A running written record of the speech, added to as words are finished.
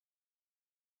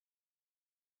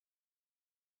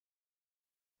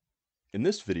In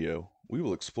this video, we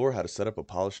will explore how to set up a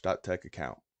Polished.tech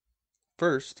account.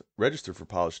 First, register for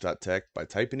Polished.tech by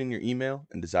typing in your email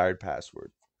and desired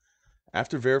password.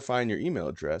 After verifying your email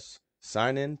address,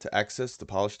 sign in to access the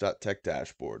Polished.tech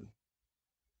dashboard.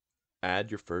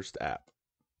 Add your first app.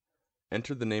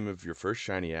 Enter the name of your first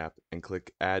Shiny app and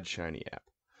click Add Shiny App.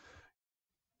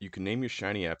 You can name your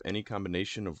Shiny app any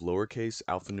combination of lowercase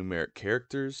alphanumeric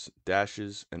characters,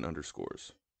 dashes, and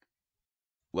underscores.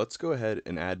 Let's go ahead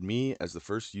and add me as the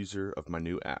first user of my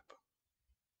new app.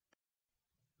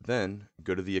 Then,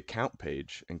 go to the Account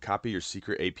page and copy your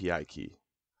secret API key.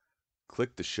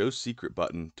 Click the Show Secret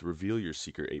button to reveal your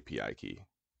secret API key.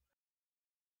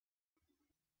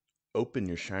 Open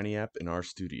your Shiny app in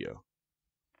RStudio.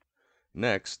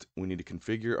 Next, we need to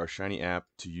configure our Shiny app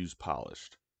to use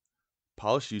Polished.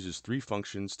 Polished uses three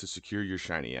functions to secure your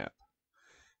Shiny app.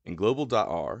 In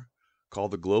global.r, call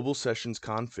the global sessions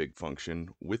config function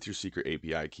with your secret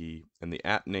API key and the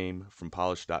app name from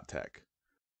Polished.tech.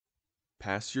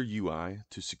 Pass your UI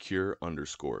to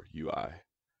secure_UI.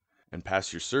 And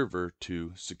pass your server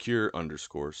to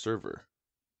secure_server.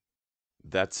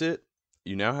 That's it.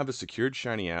 You now have a secured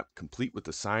Shiny app complete with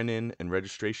the sign-in and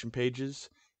registration pages,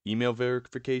 email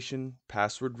verification,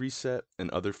 password reset, and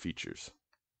other features.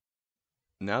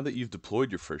 Now that you've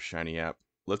deployed your first Shiny app,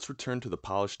 let's return to the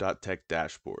Polished.tech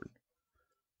dashboard.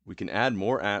 We can add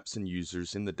more apps and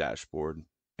users in the dashboard,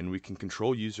 and we can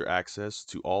control user access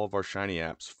to all of our Shiny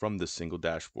apps from this single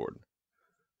dashboard.